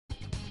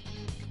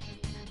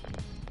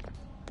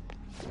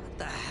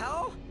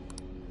hell?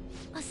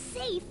 A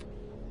safe?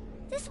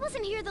 This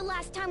wasn't here the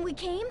last time we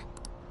came.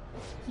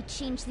 He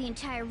changed the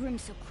entire room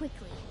so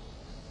quickly.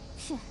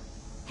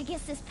 I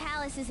guess this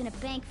palace isn't a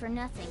bank for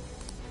nothing.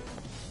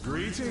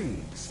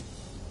 Greetings.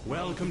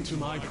 Welcome to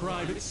my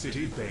private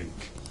city bank.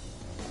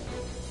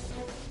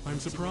 I'm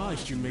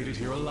surprised you made it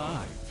here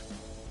alive.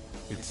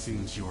 It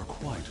seems you're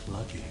quite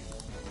lucky.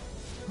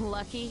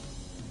 Lucky?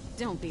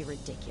 Don't be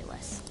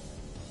ridiculous.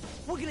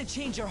 We're gonna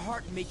change your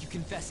heart and make you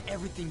confess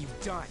everything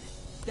you've done.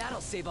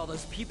 That'll save all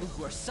those people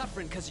who are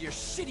suffering because of your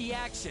shitty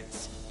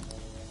actions.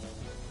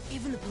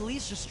 Even the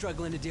police are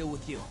struggling to deal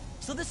with you,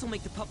 so this will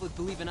make the public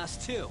believe in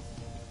us too.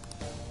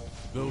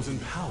 Those in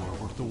power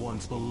work the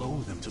ones below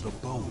them to the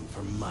bone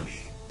for money.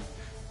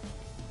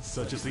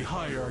 Such is the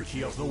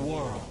hierarchy of the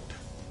world.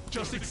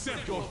 Just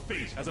accept your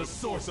fate as a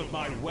source of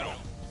my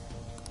wealth.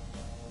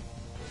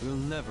 We'll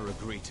never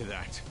agree to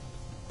that.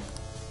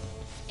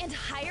 And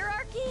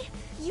hierarchy?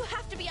 You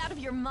have to be out of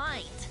your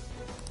mind.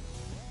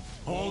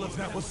 All of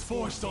that was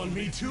forced on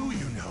me too,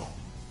 you know.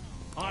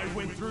 I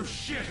went through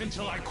shit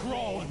until I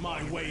crawled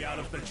my way out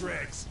of the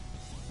dregs.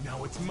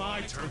 Now it's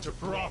my turn to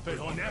profit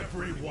on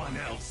everyone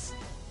else.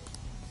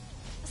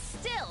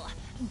 Still,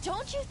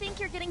 don't you think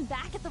you're getting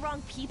back at the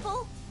wrong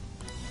people?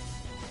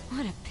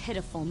 What a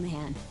pitiful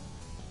man.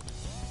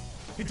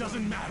 It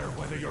doesn't matter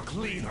whether you're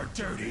clean or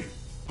dirty.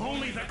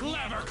 Only the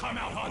clever come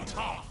out on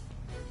top.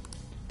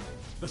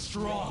 The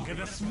strong and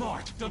the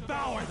smart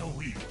devour the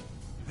weak.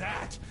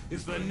 That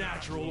is the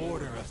natural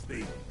order of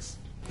things.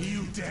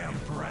 You damn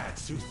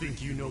brats who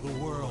think you know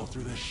the world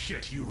through the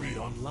shit you read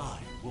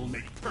online will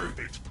make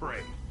perfect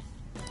prey.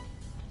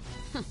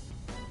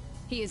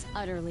 He is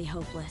utterly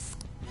hopeless.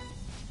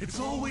 It's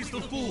always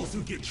the fools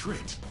who get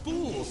tricked.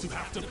 Fools who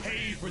have to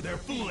pay for their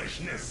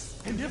foolishness.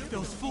 And if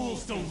those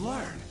fools don't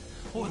learn,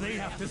 or they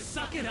have to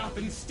suck it up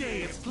and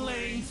stay as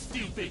plain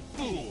stupid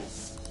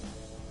fools.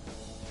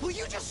 Will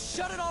you just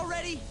shut it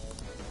already?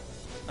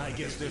 I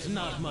guess there's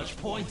not much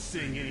point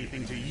saying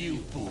anything to you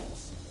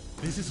fools.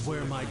 This is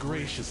where my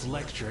gracious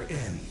lecture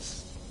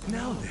ends.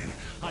 Now then,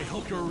 I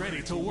hope you're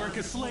ready to work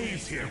as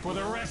slaves here for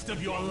the rest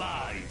of your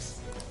lives.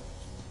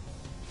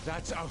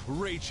 That's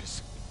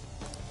outrageous.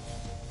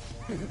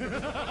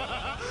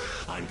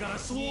 I'm gonna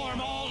swarm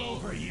all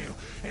over you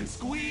and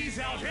squeeze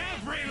out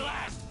every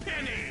last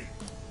penny!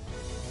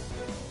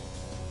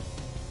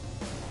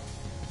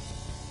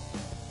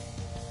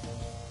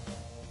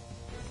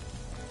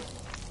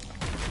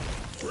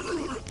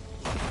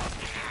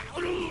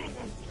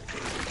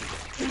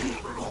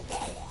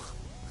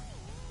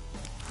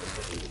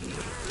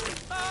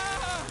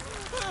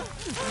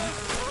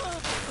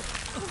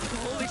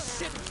 Holy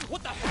shit!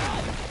 What the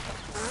hell?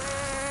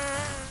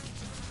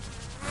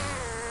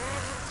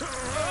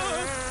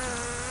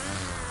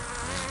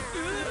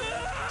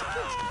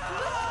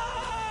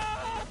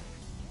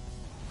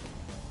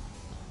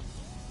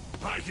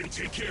 I can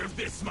take care of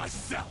this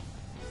myself.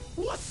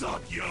 What's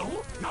up,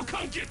 yo? Now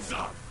come get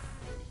some!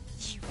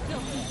 You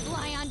filthy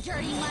fly on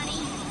dirty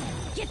money!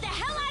 Get the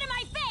hell out of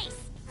my face!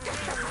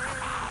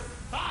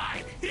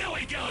 Hi! Here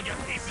we go, you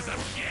pieces of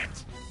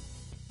shit!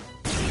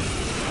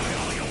 Try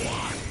all you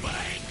want, but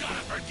I ain't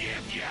gonna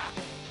forgive ya!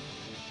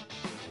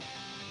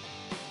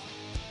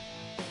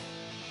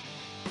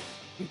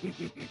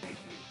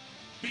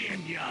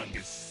 Being young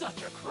is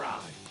such a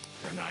crime.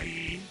 They're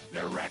naive,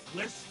 they're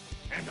reckless,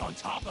 and on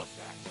top of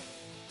that,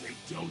 they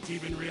don't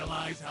even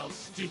realize how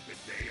stupid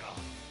they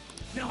are.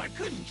 Now I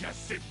couldn't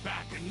just sit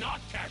back and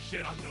not cash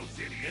in on those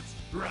idiots,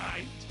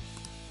 right?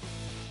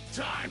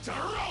 Time to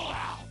roll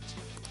out!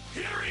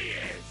 Here he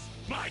is,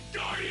 my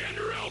guardian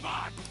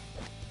robot!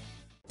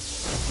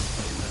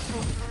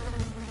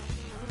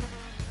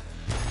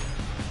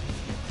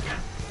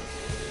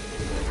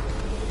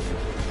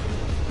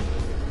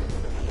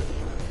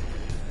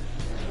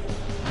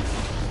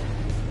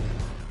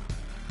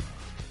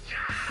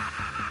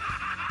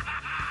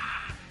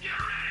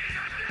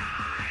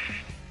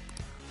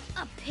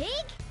 A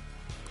pig?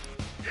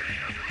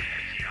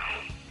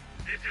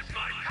 This is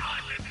my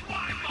conscious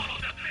swine model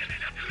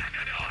definitive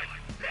mechanoid,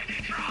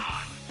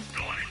 Pennytron!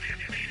 Going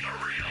against me is a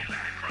real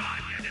bad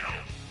crime, you know?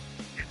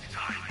 It's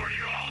time for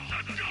you all to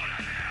go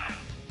to hell!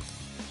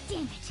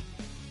 Damn it.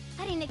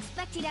 I didn't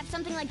expect he'd have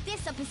something like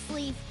this up his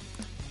sleeve.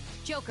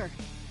 Joker,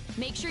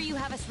 make sure you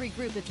have us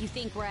regroup if you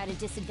think we're at a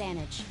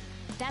disadvantage.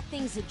 That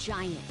thing's a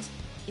giant.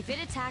 If it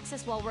attacks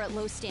us while we're at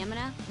low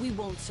stamina, we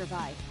won't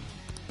survive.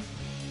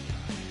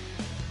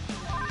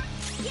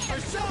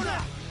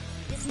 Persona!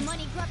 This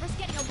money grubber's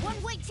getting a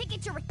one-way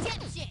ticket to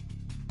redemption!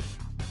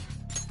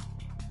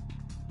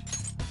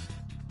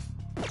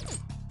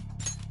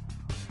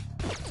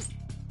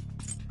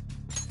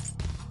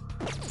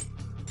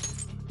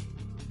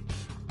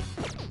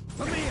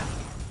 Mamiya!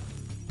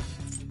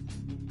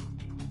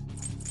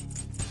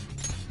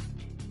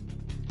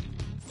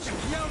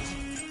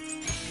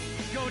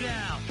 Go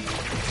down!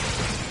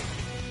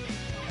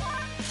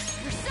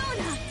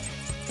 Persona!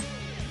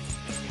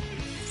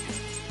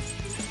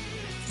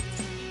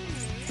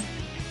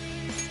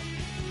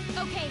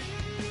 Okay.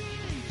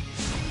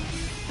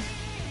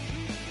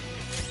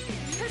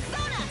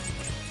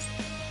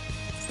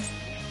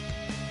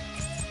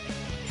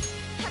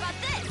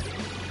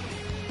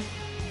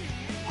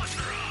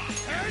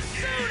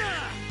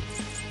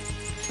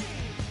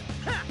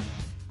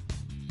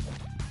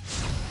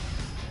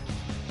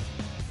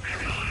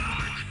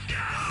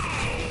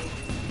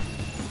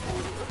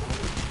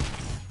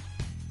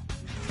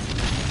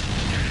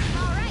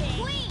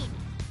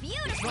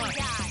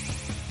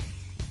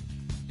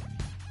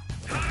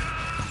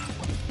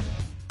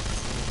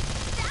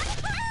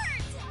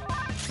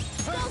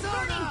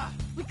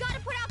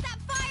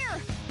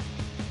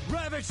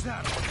 Ravage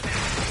them!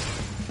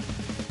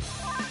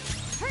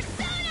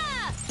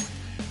 Persona!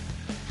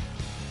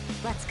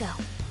 Let's go.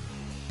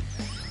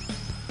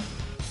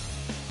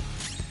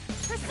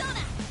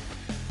 Persona!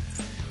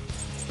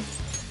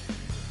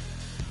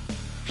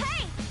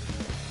 Hey!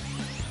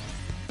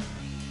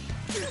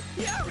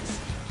 Ouch!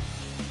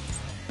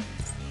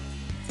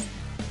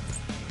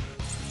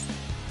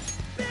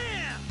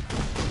 Bam!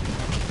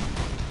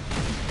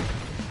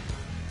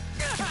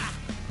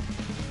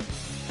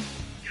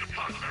 You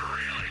punks are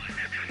really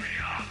pissing me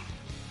off.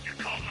 You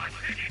called my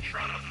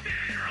Piggytron a pig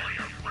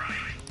earlier,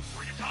 right?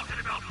 Were you talking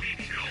about me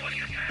too when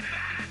you said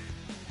that?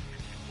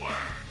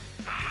 Were.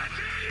 I'ma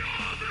tell you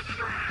all the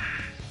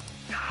strength!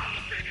 Now,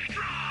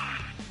 Piggytron!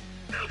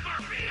 Super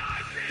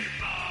VIP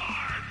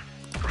form!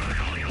 Cry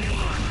all you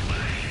want, but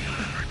I ain't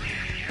gonna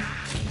forgive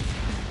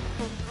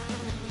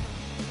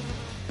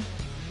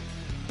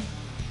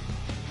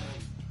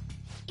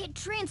ya! It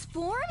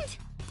transformed?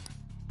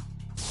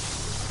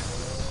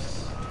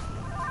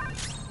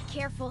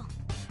 Careful.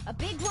 A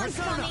big one's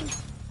Persona! coming.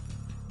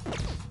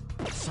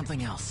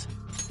 Something else.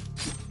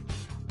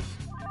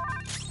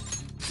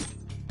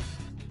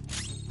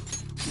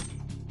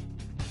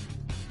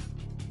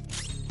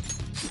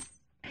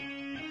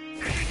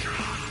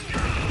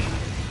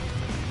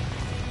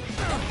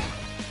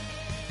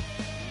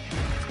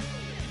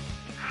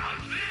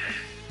 How's this?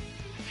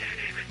 Can't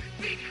even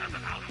speak because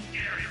of how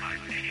scary my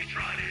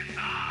Piggytron is,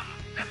 huh?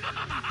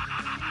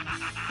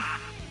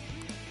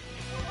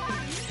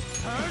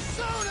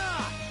 Persona!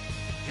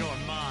 You're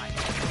mine.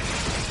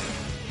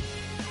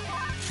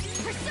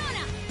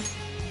 Persona!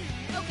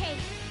 Okay.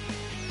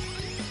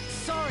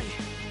 Sorry.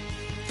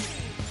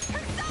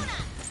 Persona!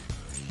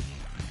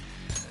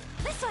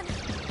 This one!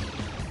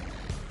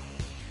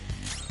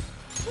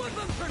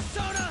 Woodland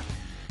Persona!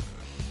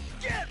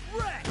 Get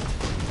wrecked!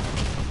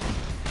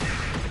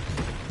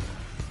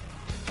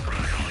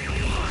 Cry all you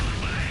want,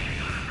 but I ain't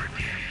gonna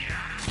forgive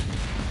ya!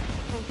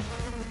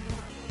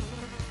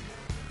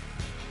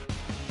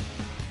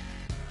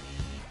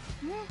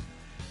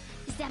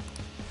 Is that...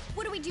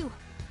 What do we do?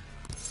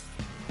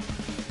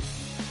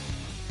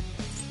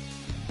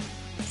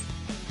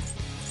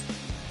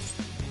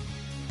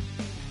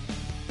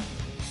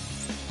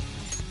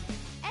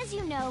 As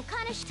you know,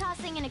 Kaneshiro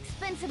tossing an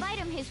expensive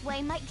item his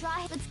way might draw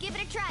him. Let's give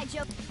it a try,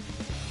 Joe.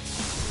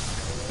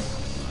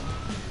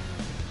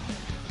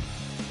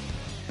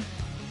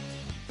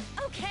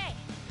 Okay,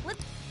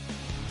 let's...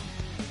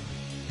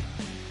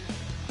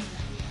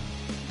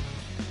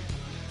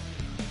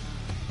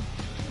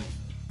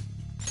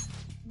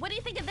 What do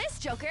you think of this,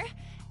 Joker?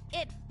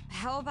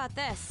 How about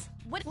this?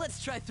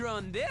 Let's try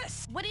throwing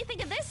this. What do you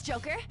think of this,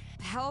 Joker?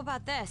 How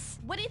about this?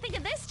 What do you think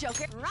of this,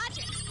 Joker?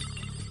 Roger!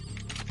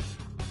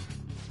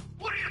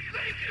 What do you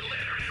think, you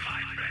littered in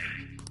my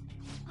face?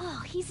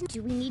 Oh, he's...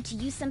 Do we need to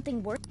use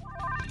something worse?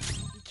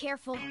 Be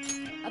careful.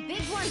 A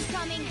big one's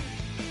coming.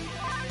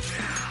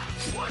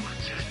 What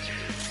would you do?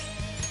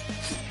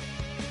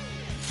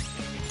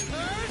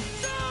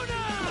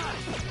 Persona!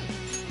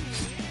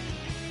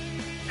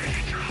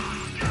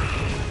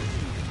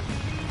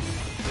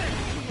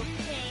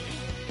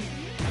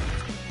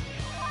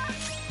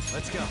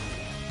 Let's go.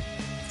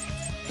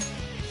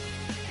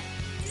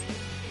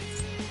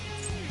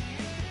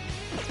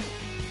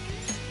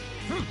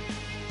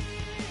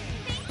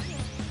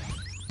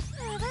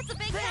 Oh, that's a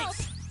big help.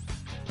 Thanks.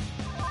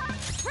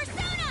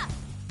 Persona!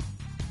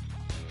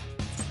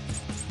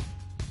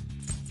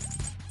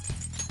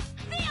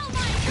 Feel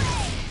my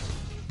rage!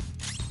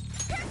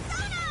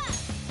 Persona!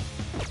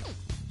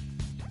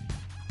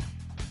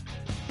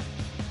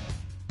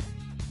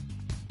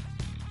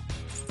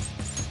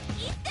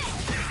 Eat this!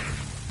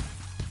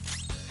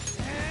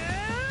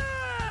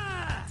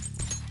 Ah!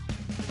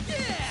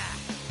 Yeah!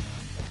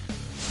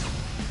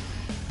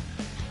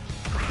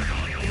 Cry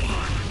all you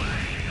want, but I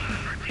ain't gonna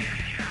forgive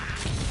ya!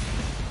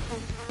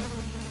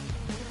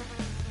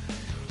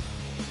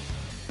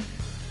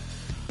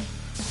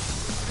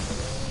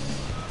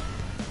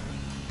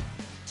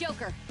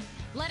 Joker,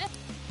 let us...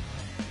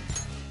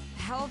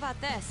 How about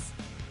this?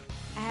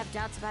 I have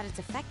doubts about its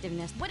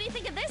effectiveness. What do you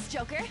think of this,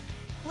 Joker?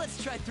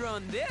 Let's try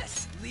throwing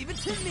this. Leave it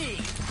to me.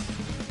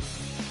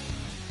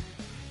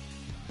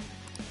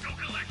 Go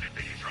collect the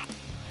Piggytron!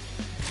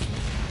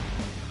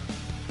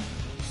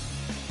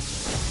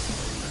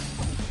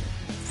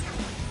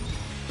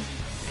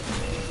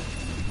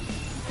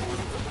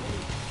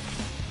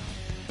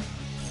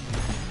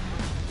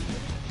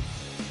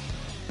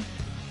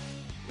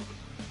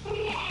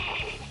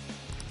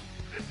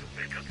 This will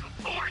take us a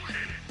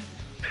fortune!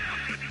 Damn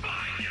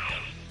goodbye, yo!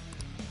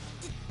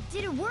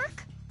 Did it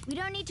work? We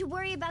don't need to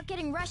worry about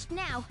getting rushed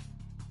now.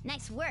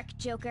 Nice work,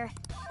 Joker.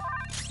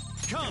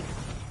 Come!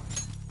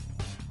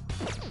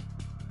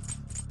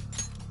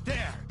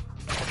 There!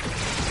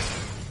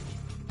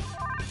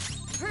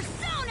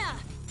 Persona!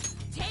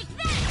 Take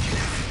that!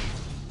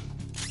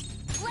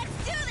 Let's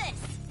do this!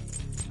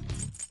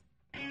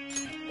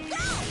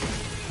 Go!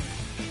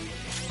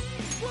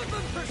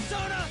 Woodland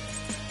Persona!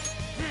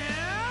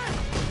 Ah!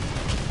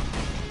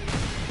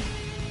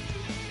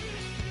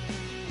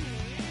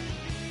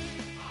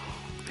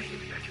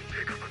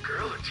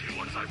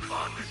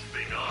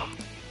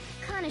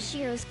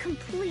 Kaneshiro's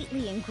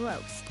completely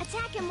engrossed.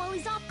 Attack him while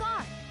he's off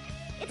guard.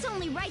 It's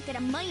only right that a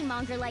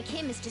moneymonger like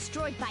him is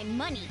destroyed by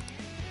money.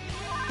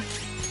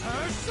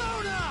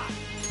 Persona!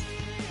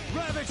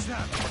 Ravage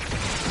them!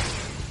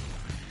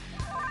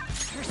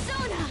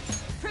 Persona!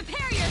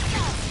 Prepare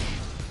yourself!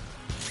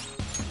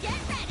 Get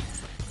ready!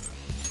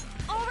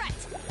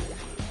 Alright!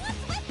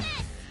 What's with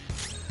this?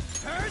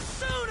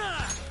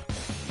 Persona!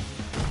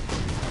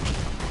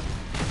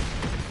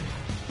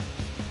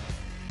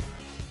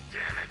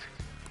 Damn it!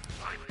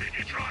 I think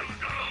you tried to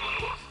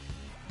lose!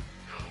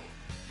 No,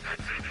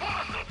 that's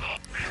impossible!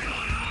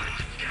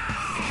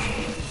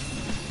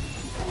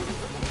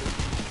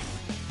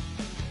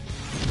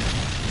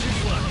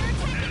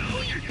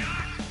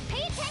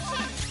 Pay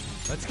attention!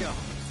 Let's go.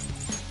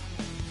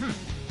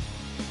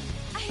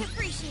 I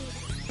appreciate it.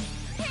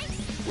 Thanks!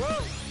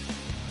 Woo!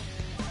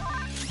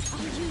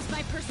 I'll use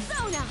my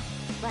persona!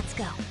 Let's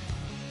go.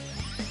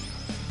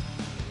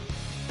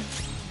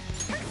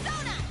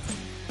 Persona!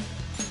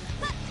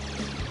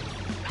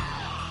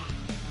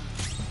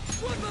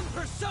 Woodman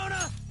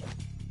Persona!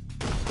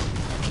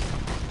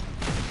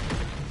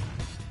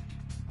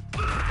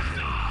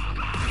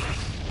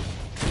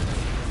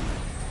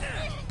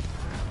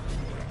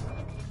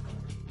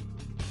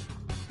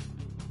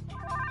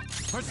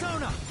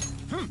 Persona!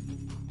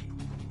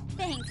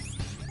 Thanks.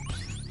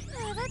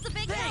 That's a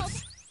big help.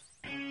 Thanks!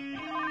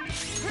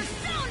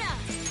 Persona!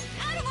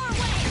 Out of our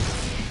way!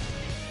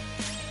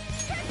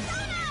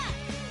 Persona!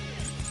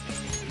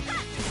 Ha!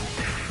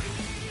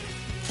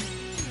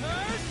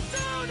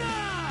 Persona!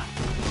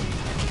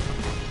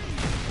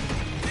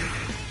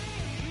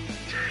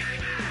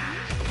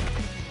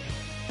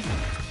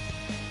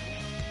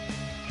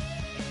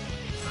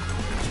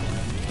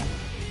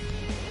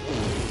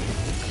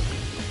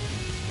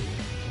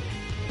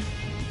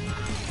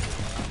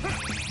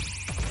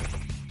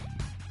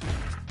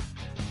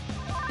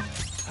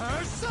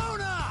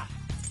 Persona!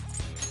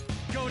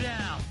 Go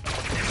down!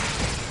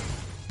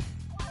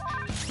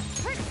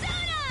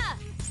 Persona!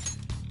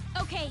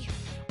 Okay,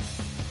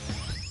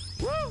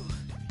 Woo!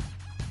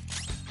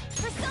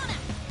 Persona!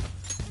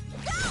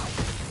 Go!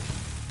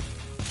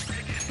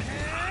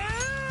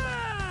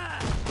 Ah!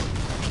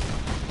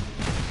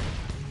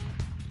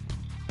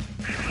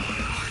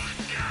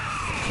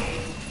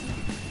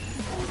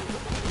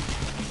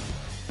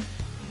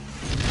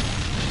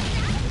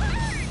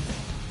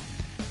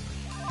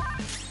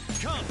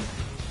 Come!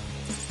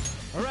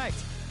 All right.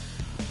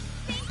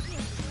 Thank you.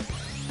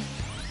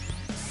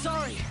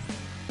 Sorry.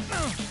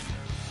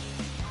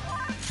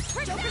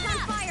 Joker's on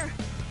fire!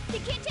 He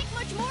can't take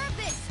much more of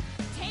this!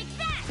 Take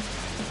that!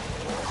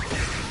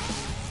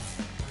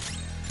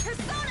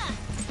 Persona!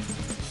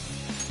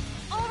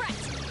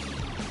 alright!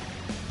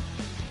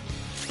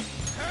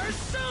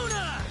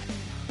 Persona!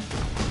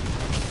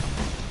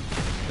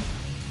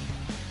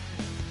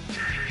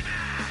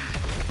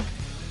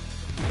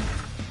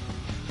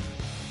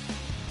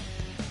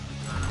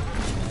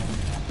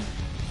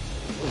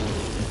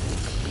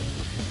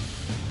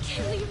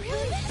 Can we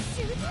really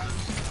do this?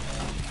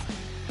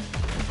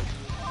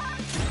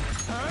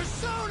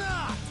 Persona!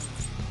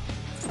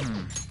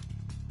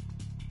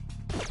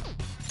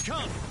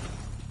 Come!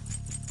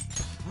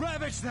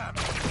 Ravage them!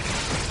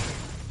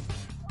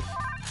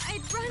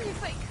 I'd run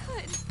if I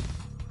could.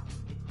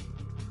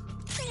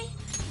 Hey,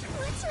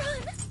 let's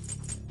run!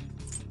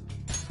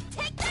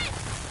 Take this!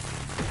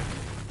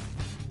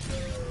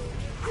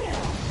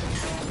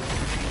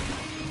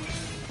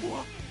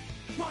 What?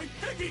 My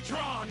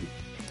Piggytron!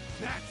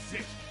 That's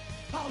it!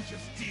 I'll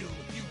just deal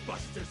with you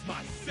busters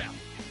myself!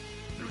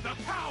 Through the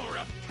power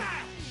of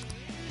cash!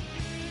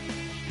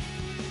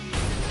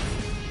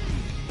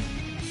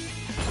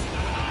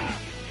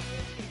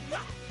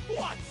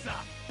 What's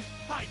up?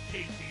 I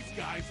paid these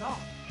guys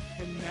off,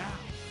 and now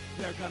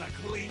they're gonna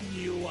clean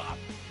you up.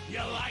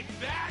 You like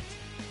that?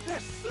 They're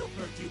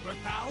super duper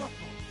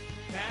powerful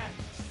and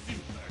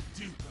super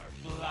duper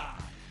fly.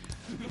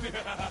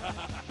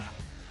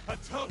 A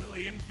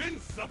totally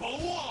invincible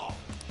wall!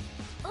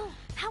 Oh,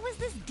 how is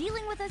this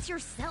dealing with us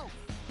yourself?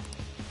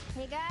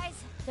 Hey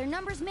guys, their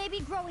numbers may be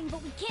growing,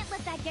 but we can't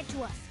let that get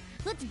to us.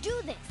 Let's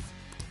do this!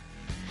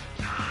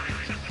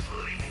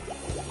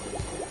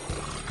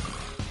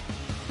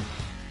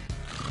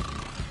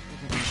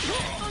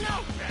 Oh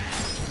no!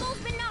 Bull's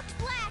been knocked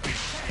flat!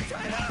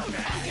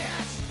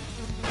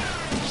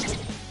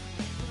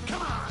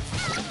 Come on!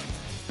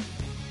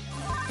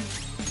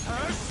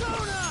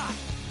 Persona!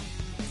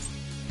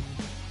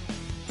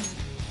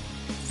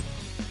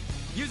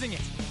 Using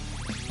it.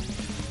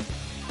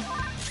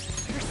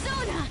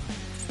 Persona!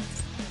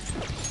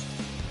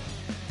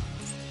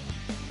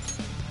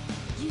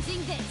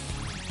 Using this.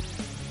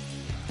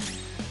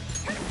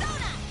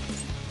 Persona!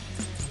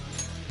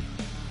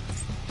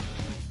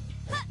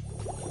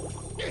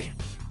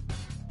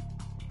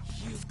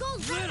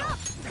 Skull's right up!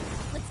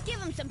 Let's give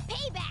him some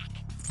payback!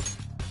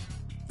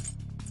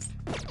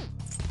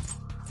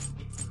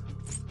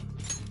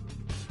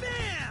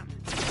 Bam!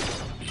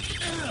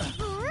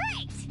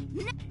 Great!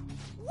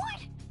 What?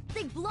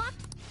 They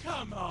blocked?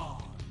 Come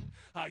on!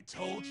 I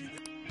told you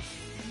that...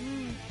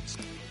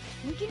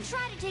 We can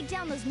try to take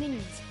down those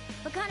minions,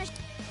 but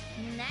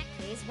in that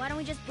case, why don't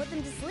we just put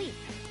them to sleep?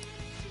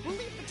 We'll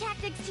leave the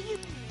tactics to you.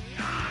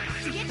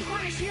 To get to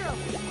Kaneshiro,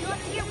 you'll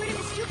have to get rid of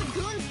his stupid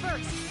goons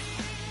first.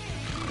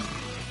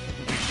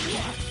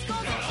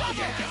 Skull's in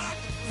trouble!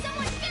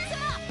 Someone fix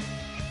him up!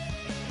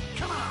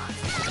 Come on!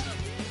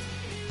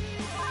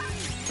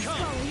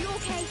 Skull, are you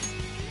okay?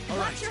 All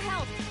Watch right. your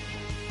health.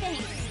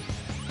 Thanks.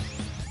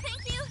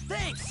 Thank you!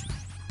 Thanks!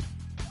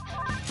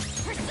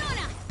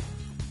 Persona!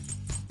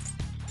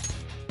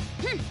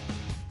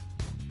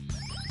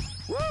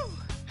 Woo!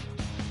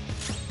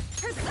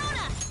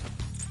 Persona!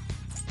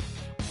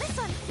 This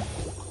one!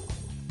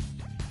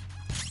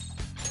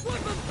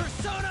 Woodman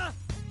Persona!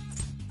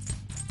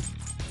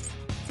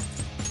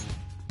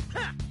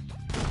 Ha!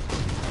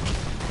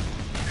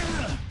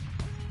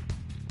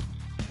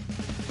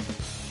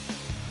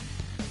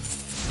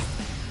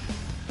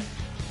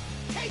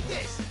 Take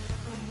this!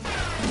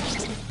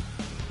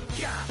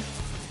 Yeah!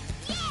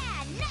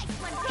 Yeah! Nice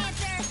one,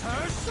 Panther!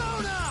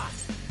 Persona!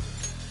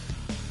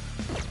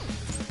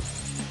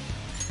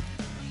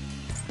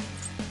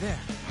 There.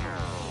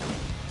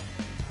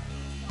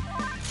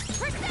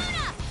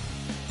 Persona!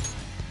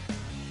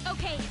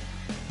 Okay,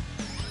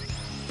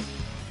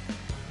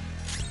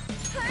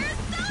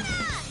 Persona!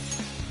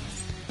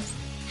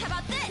 how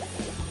about this?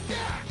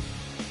 Yeah!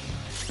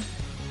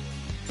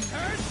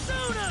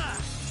 Persona!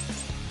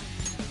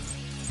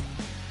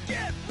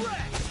 Get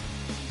wrecked!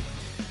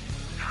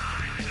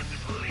 Time to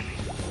sleep!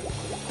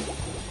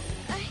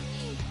 I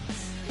need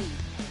sleep.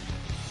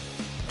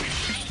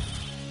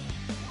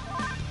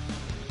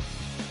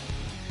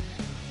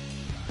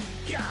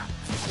 Yeah!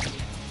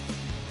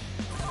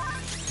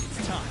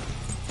 It's time.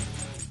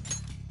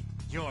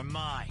 You're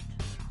mine.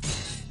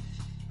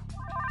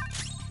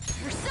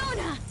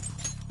 Persona!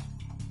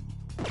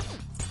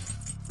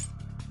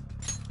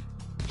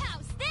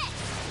 How's this?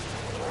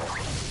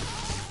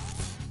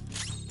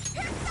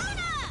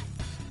 Persona!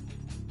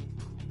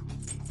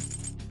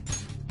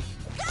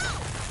 Go!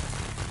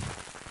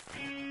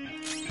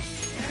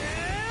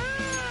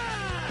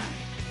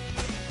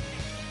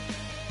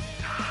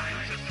 Time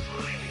to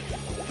sleep!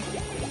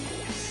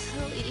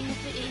 Sleepy.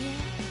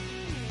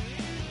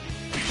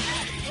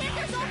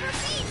 Panther's on her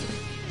feet!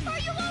 Are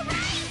you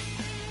alright?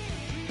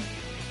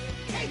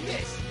 Take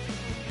this!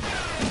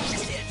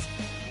 Shit!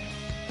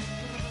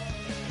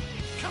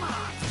 Come on!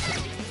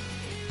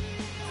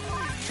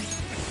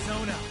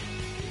 Persona.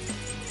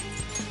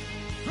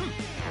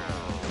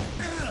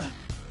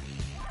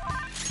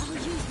 I'll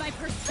use my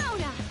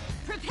persona!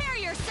 Prepare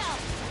yourself!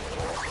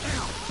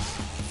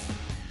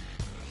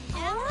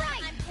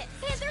 Alright!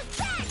 Panther's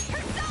back!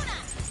 Persona!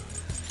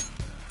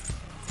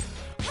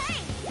 Hey!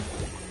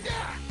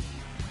 Yeah!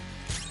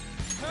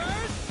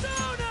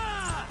 Persona!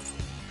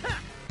 Ha!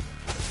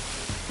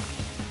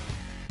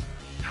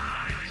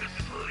 Time to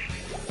sleep!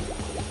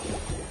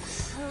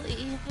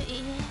 Sleepy.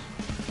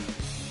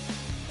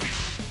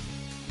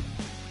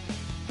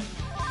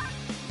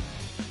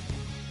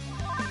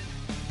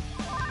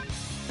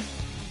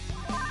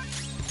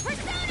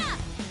 Persona!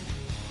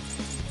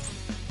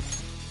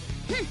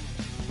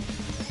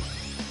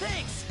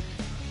 Thanks!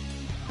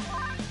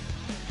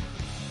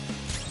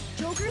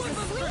 Joker's Woodman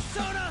asleep?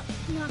 Persona!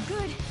 Not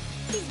good.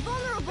 He's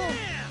vulnerable.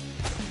 Bam!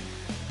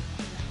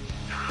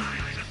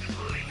 Time to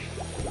sleep!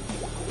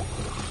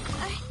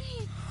 I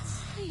need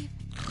sleep.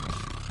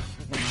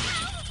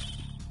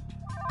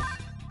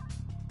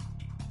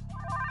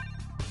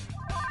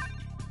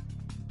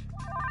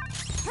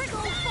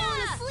 Skull's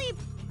fallen asleep.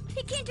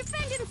 He can't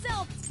defend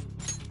himself.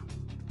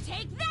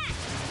 Take that!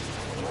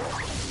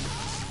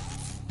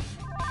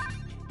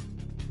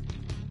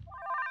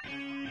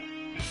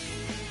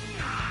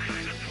 Time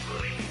to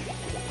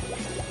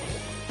sleep!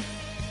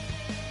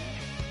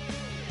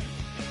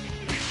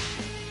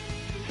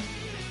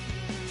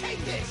 Take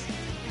this!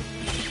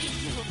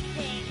 Little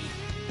thing.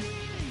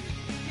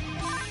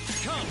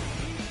 Come.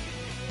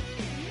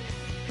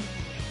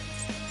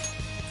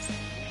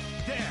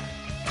 There.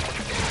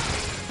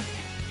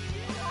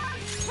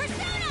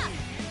 Persona!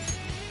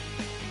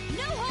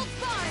 No holds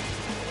barred!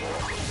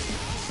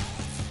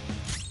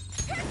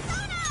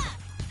 Persona!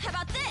 How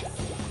about this?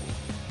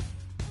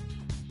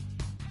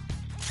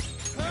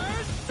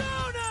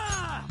 Persona!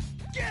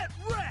 Get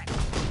wrecked!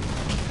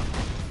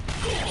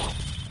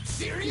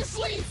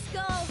 Seriously?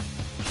 Skull!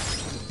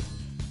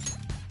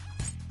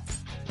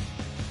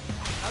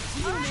 Up to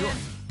you, Alright, man.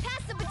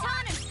 pass the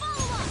baton and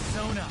follow up!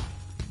 Persona.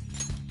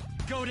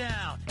 Go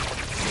down.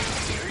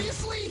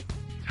 Seriously?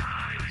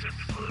 Time to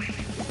sleep!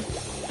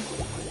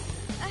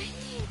 I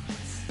need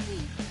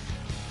sleep.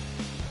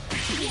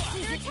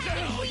 They're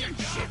attacking Oh, you Queen!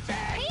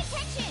 shitbag! Pay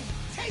attention!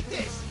 Take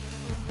this!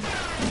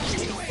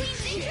 Queen's You ain't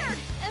shit. injured!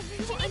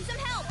 She needs some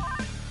help!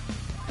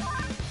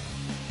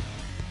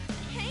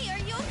 Hey, are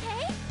you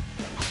okay?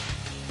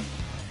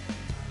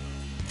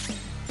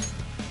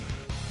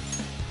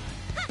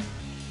 Ha!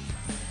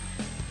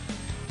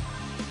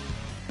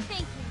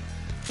 Thank you.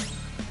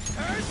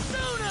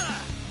 Persona!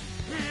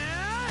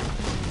 Yeah?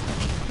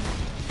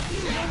 You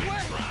know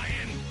what?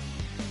 Trying.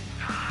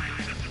 Time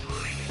to sleep.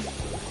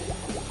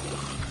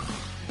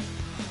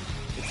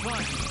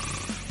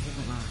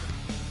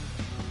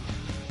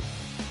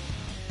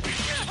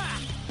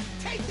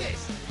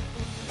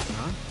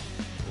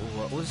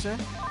 say?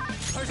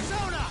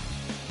 Persona!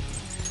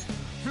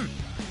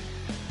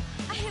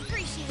 I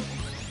appreciate it.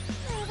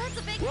 Oh, that's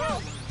a big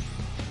help.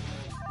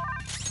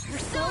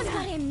 Persona's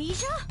got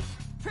amnesia?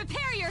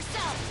 Prepare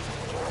yourself!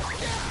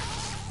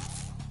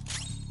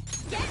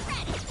 Get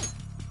ready!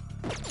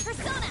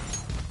 Persona!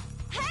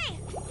 Hey!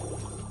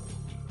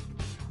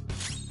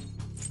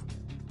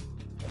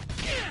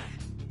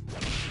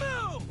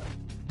 Move!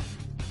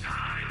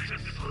 Time to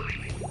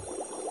sleep.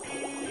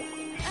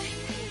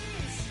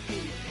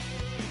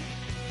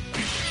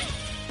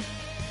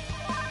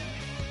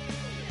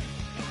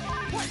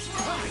 What's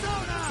wrong?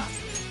 Persona!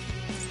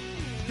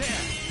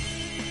 There!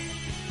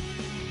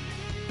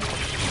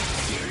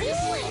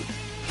 Seriously?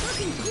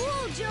 Looking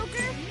cool,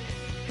 Joker!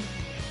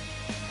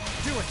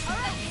 Do it!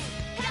 Alright,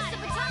 pass the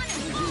baton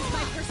and use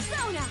my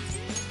persona!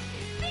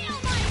 Feel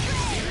my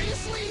grace!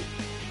 Seriously?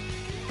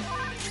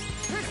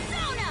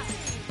 Persona!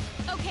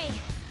 Okay.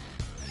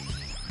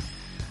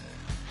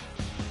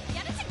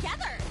 Get it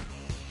together!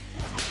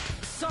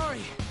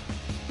 Sorry!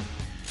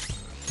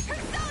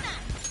 Persona!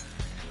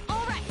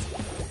 Alright!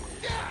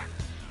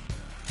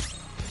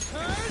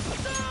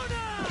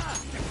 Persona!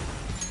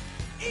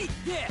 Eat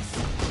this!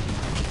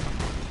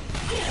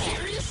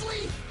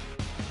 Seriously?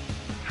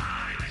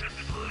 Time to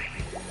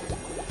sleep.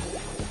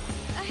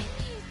 I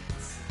need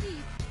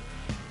sleep.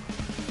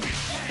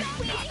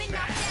 We've been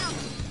knocked down!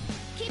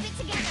 Keep it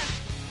together!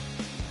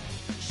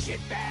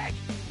 Shitbag!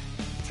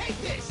 Take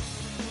this!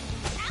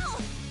 Ow!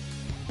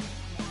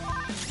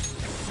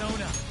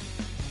 Persona!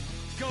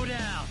 Go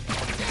down!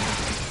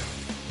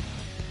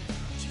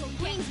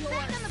 Wings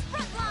back on the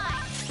front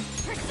line!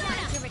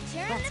 Persona! To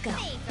return Let's the go.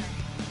 favor!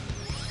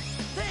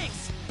 Thanks!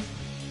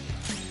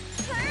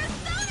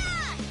 Persona!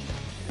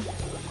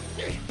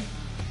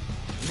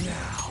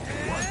 Now,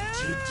 what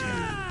to do?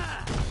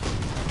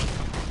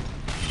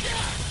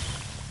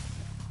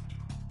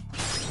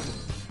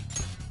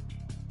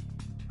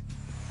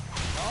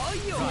 All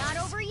yours! Not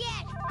over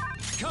yet!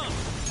 Come!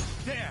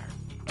 There!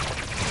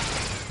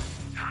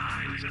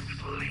 Time to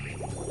sleep.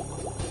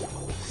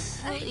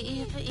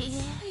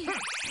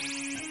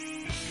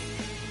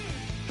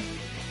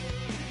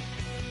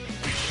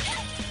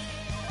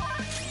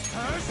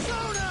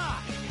 Persona!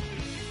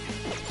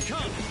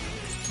 Come!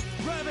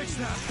 Ravage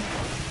them!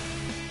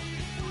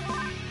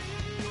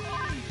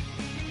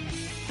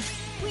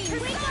 Queen,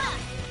 wake up!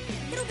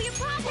 It'll be a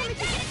problem if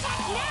you get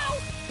attacked now!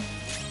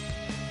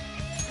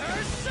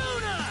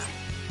 Persona!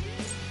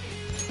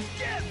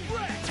 Get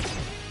wrecked!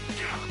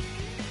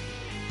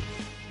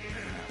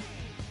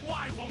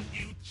 Why won't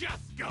you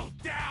just go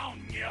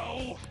down,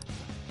 yo?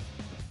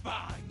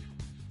 Fine.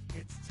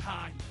 It's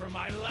time for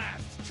my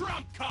last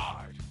trump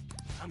card.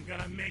 I'm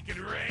gonna make it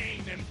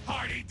rain and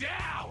party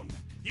down.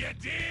 You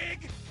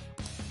dig?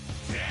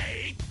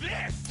 Take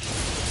this!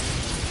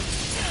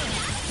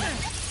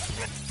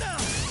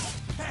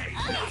 Hey,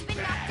 He's not been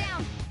knocked bad!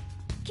 down!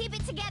 Keep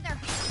it together!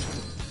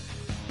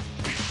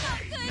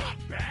 Hey, not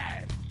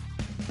bad!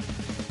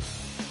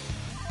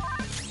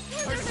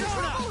 There's Persona!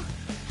 trouble!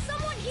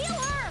 Someone heal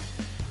her!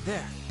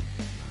 There!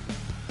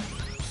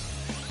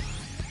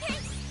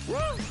 Thanks!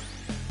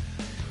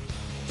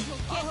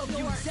 I'll help you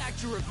yours.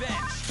 exact your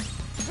revenge!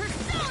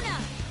 Persona!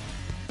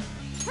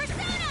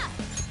 Persona!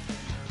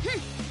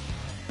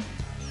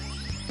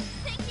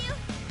 Thank you!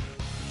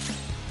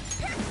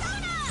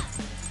 Persona!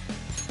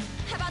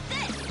 How about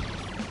this?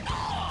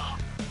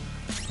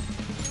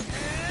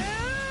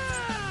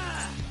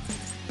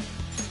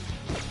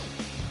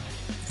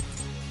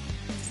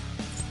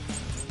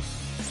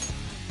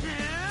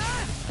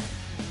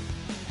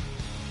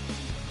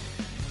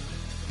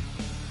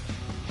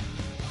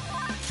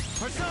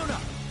 Persona!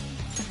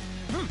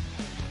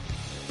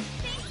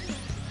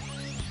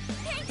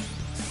 Thanks!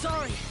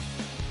 Sorry!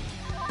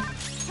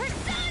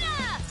 Persona!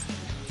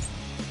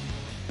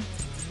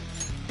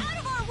 Out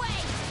of our way!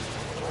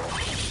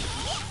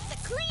 Yes, a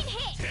clean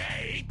hit!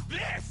 Take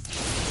this!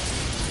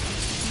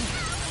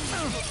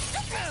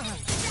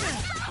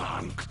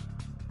 Punk!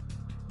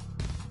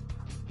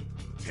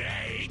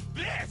 Take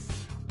this!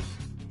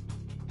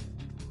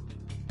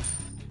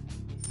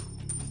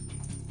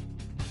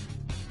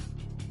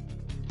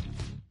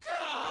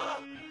 Ah,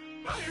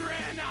 I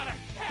ran out of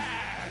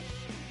cash!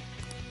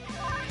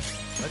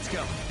 Let's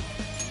go.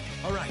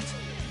 All right.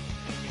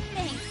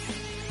 Thanks.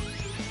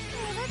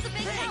 Oh, that's a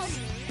big help.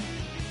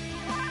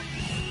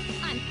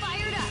 I'm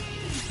fired up!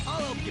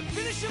 I'll help you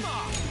finish him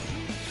off!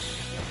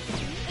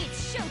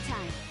 It's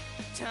showtime!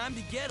 Time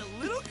to get a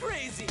little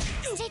crazy!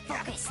 Stay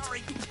focused.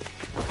 Sorry.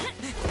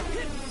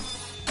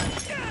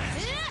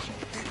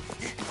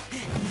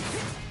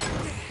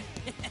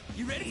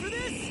 You ready for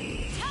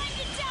this? Time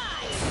to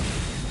die!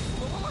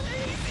 Oh,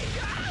 easy!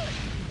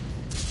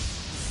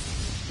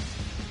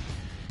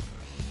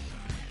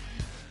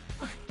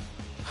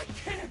 I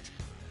can't!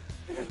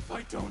 If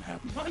I don't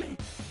have money,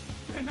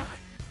 then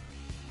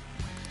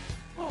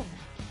Oh,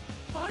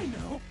 I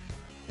know!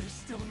 There's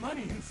still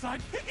money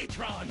inside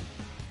Piggytron!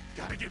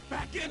 Gotta get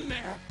back in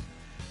there!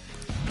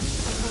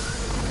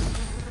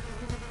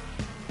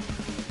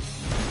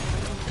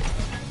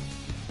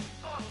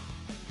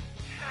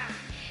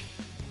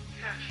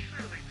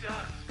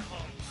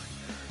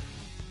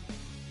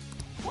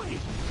 Wait,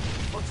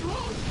 what's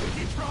wrong,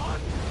 Tron?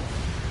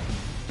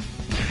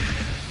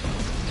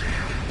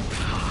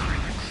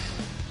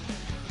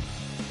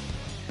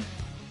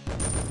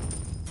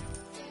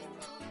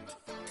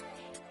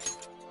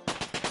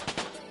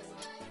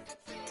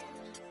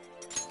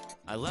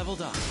 I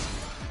leveled up.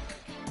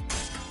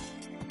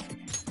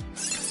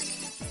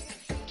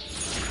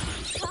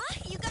 Huh?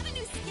 You got a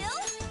new skill?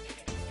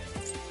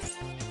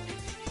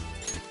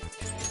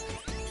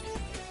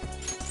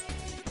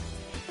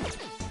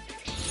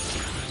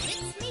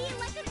 It's me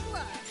like a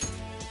glove.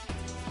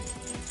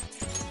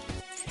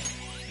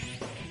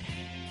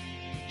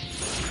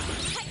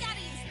 I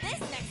gotta use this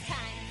next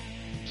time.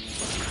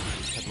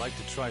 I'd like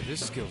to try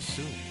this skill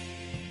soon.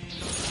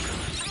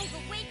 I've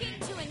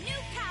awakened to a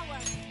new power.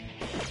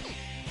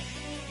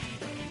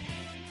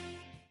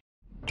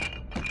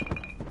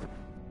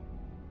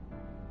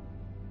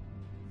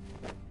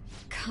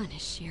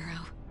 Kaneshiro.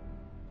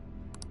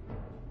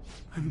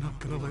 I'm not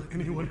gonna let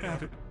anyone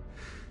have it.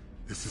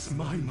 This is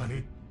my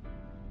money.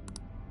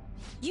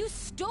 You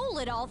stole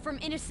it all from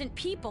innocent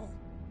people.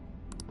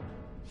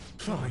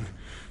 Fine.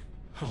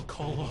 I'll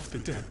call off the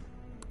debt.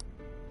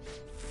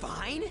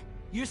 Fine?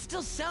 You're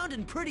still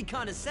sounding pretty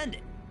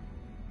condescending.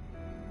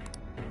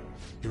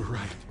 You're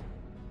right.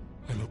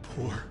 I'm a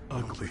poor,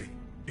 ugly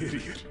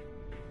idiot.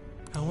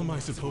 How am I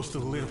supposed to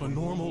live a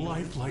normal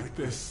life like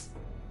this?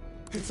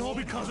 It's all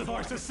because of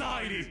our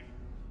society!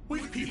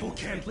 Weak people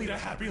can't lead a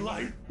happy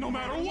life, no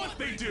matter what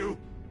they do!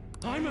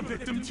 I'm a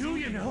victim too,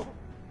 you know?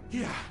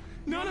 Yeah,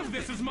 none of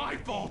this is my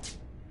fault!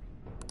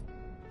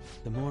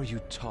 The more you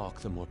talk,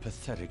 the more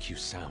pathetic you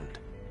sound.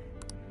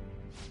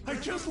 I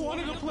just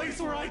wanted a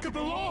place where I could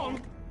belong!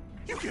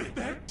 You get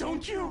that,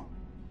 don't you?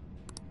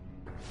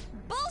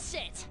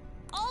 Bullshit!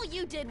 All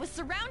you did was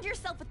surround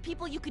yourself with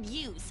people you could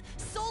use,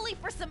 solely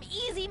for some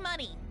easy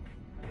money.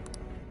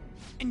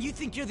 And you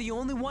think you're the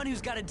only one who's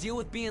got to deal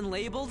with being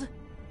labeled?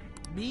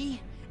 Me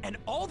and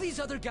all these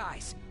other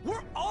guys,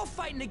 we're all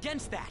fighting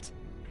against that!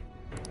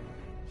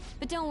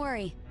 But don't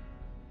worry.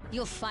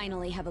 You'll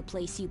finally have a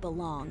place you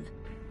belong.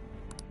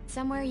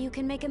 Somewhere you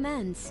can make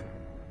amends.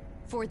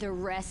 For the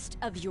rest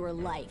of your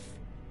life.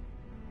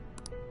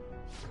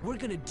 We're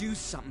gonna do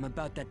something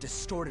about that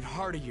distorted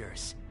heart of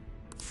yours.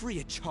 Free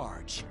of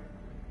charge.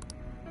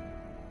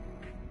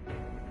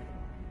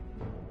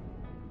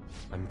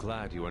 I'm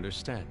glad you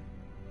understand.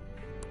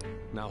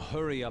 Now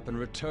hurry up and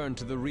return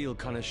to the real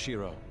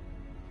Kaneshiro.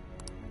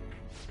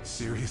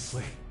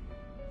 Seriously?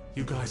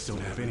 You guys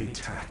don't have any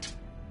tact.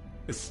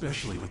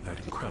 Especially with that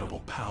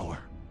incredible power.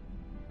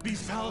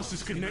 These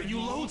palaces could net you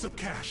loads of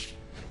cash.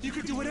 You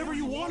could do whatever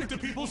you wanted to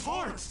people's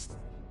hearts.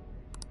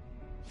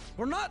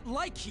 We're not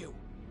like you!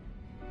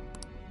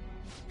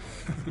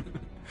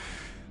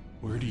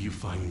 Where do you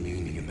find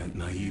meaning in that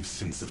naive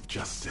sense of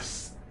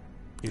justice?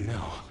 You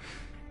know,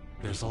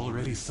 there's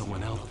already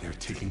someone out there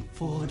taking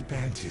full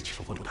advantage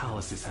of what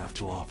palaces have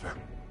to offer.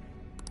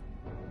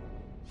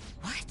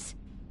 What?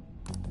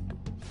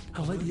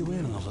 I'll let you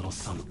in on a little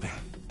something.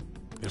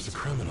 There's a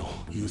criminal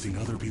using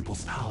other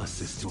people's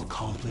palaces to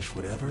accomplish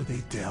whatever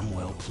they damn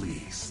well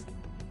please.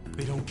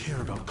 They don't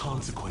care about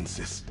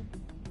consequences,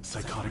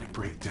 psychotic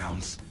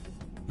breakdowns,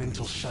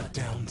 mental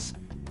shutdowns.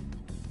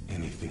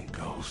 Anything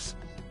goes.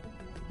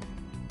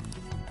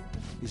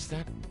 Is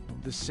that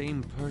the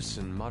same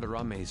person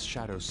Madarame's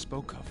shadow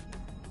spoke of?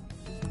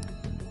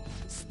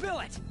 Spill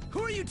it!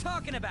 Who are you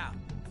talking about?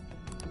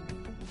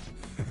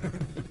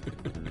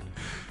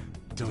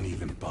 Don't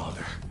even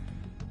bother.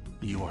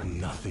 You are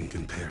nothing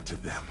compared to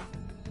them.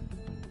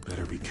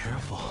 Better be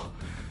careful.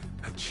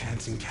 A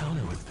chance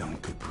encounter with them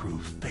could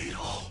prove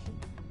fatal.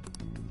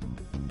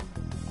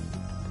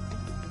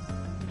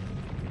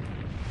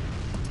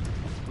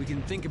 We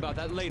can think about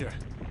that later.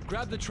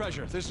 Grab the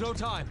treasure. There's no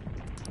time.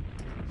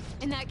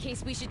 In that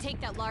case, we should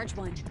take that large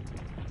one.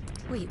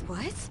 Wait,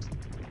 what?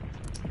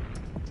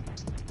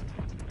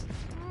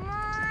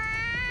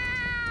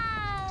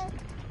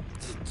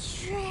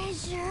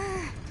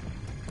 Treasure.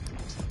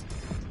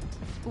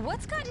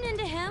 What's gotten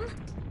into him?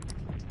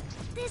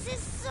 This is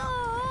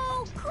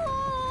so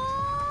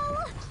cool!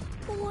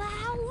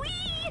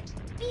 Wowee!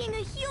 Being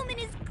a human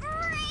is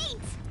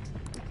great!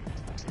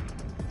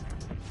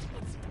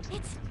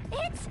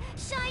 It's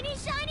shiny,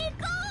 shiny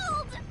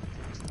gold!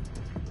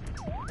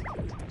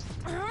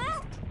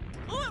 Huh?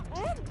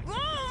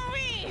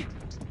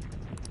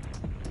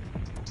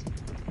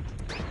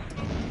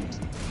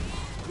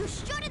 You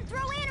shouldn't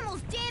throw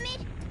animals, damn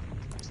it!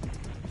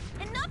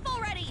 Enough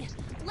already!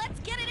 Let's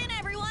get it in,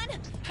 everyone!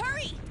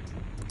 Hurry!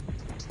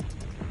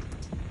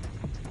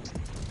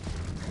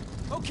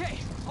 Okay,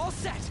 all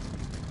set!